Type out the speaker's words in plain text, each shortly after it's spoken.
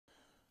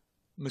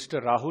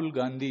Mr. Rahul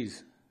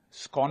Gandhi's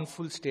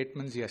scornful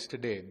statements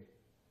yesterday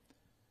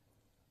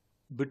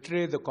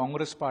betray the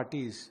Congress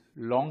Party's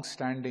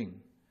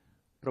long-standing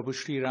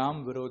Prabhu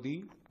Ram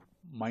Virodi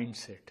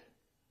mindset.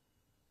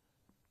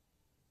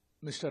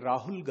 Mr.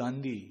 Rahul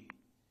Gandhi's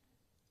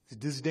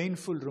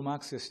disdainful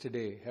remarks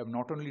yesterday have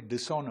not only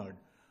dishonored,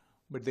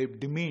 but they've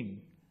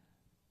demeaned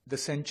the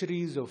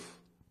centuries of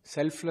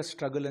selfless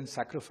struggle and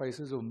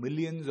sacrifices of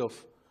millions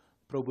of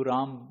Prabhu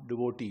Ram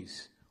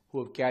devotees who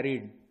have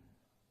carried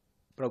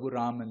Prabhu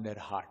Ram in their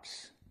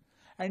hearts.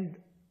 And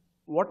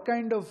what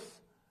kind of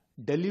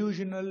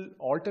delusional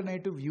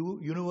alternative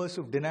universe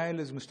of denial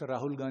is Mr.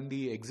 Rahul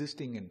Gandhi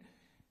existing in?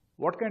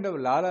 What kind of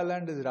la la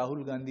land is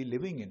Rahul Gandhi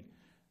living in?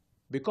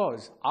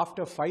 Because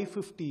after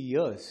 550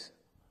 years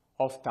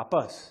of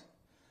tapas,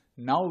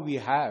 now we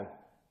have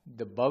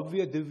the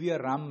Bhavya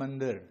Divya Ram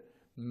Mandir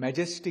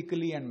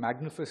majestically and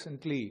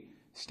magnificently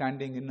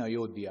standing in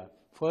Ayodhya.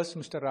 First,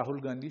 Mr.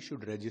 Rahul Gandhi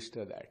should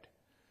register that.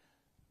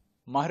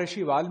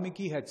 Maharishi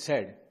Valmiki had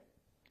said,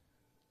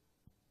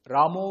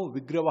 Ramo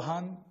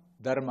Vigravahan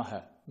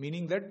Dharmaha,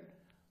 meaning that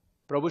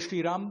Prabhu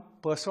Sri Ram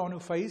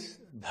personifies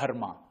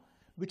Dharma,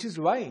 which is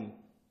why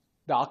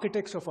the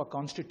architects of our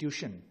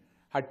constitution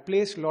had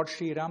placed Lord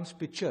Sri Ram's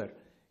picture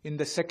in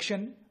the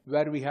section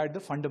where we had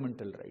the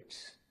fundamental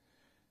rights.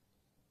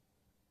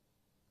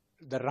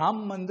 The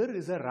Ram Mandir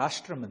is a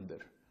Rashtra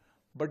Mandir,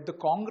 but the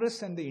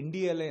Congress and the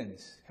India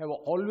Alliance have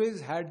always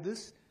had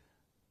this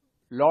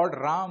Lord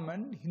Ram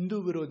and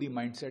Hindu Virodi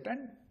mindset,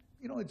 and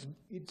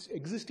it's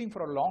existing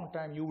for a long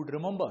time. You would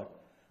remember,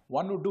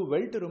 one would do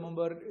well to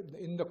remember,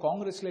 in the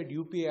Congress-led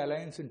UPA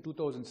alliance in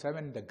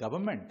 2007, the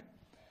government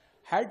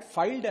had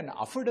filed an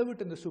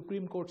affidavit in the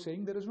Supreme Court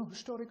saying there is no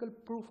historical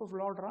proof of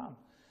Lord Ram.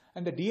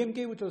 And the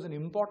DMK, which was an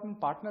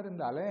important partner in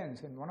the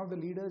alliance, and one of the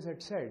leaders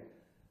had said,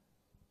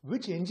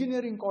 which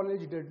engineering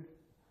college did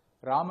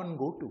Raman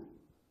go to?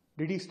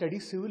 Did he study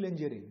civil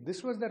engineering?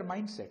 This was their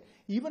mindset.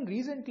 Even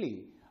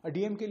recently, a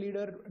DMK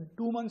leader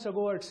 2 months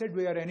ago had said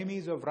we are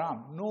enemies of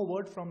Ram. No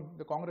word from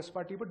the Congress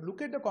party, but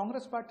look at the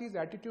Congress party's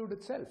attitude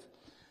itself.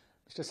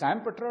 Mr.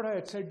 Sam Petroda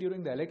had said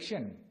during the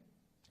election,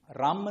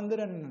 Ram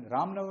Mandir and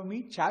Ram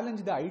Navami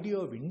challenged the idea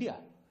of India.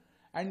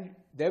 And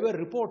there were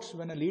reports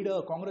when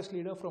a Congress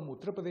leader from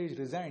Uttar Pradesh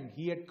resigned,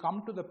 he had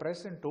come to the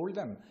press and told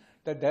them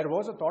that there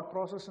was a thought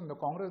process in the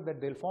Congress that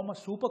they'll form a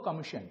super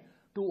commission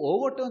to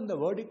overturn the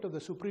verdict of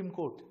the Supreme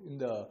Court in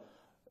the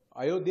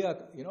Ayodhya,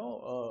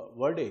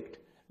 verdict,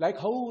 like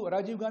how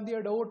Rajiv Gandhi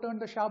had overturned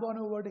the Shah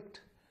Banu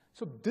verdict.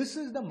 So this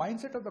is the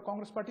mindset of the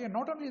Congress party. And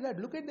not only that,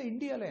 look at the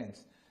India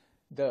Alliance.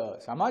 The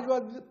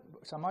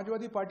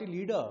Samajwadi Party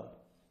leader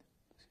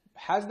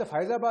has the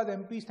Faizabad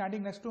MP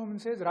standing next to him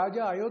and says,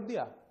 Raja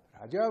Ayodhya.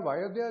 Raja of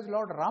Ayodhya is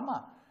Lord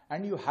Rama.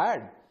 And you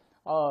had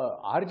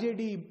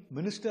RJD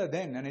minister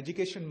then, an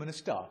education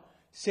minister,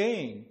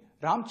 saying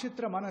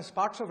Ramchitra Manas,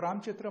 parts of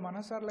Ramchitra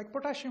Manas are like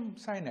potassium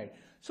cyanide.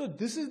 So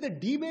this is the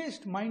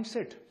debased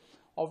mindset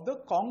of the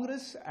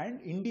Congress and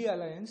India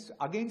Alliance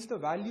against the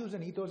values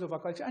and ethos of our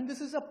culture. And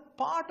this is a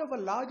part of a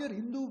larger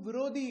Hindu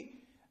Virodi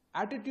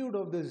attitude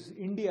of this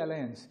India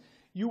Alliance.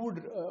 You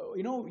would,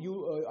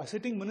 a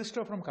sitting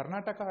minister from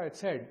Karnataka had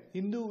said,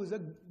 Hindu is a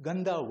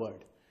Ganda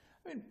word.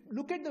 I mean,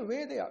 look at the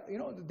way they are,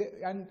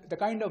 and the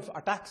kind of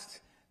attacks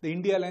the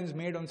India Alliance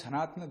made on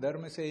Sanatana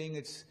Dharma, saying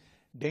it's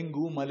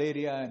dengue,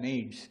 malaria, and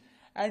AIDS.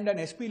 And an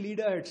SP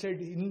leader had said,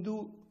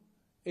 Hindu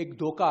ek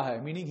dhoka hai,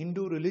 meaning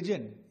Hindu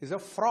religion is a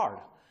fraud.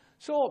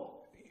 So,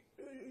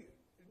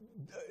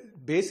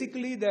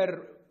 basically,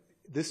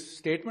 this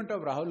statement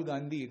of Rahul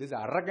Gandhi, this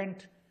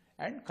arrogant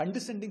and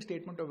condescending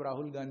statement of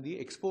Rahul Gandhi,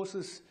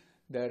 exposes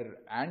their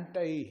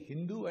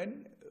anti-Hindu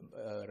and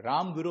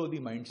Ram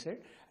Virodi mindset.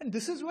 And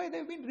this is why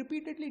they've been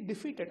repeatedly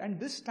defeated. And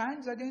this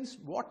stands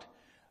against what,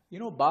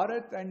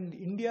 Bharat and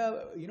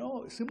India,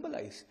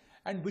 symbolize.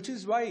 And which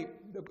is why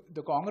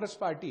the Congress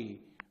party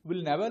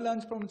will never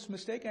learn from its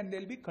mistake, and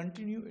they'll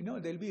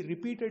be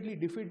repeatedly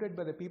defeated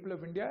by the people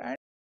of India. And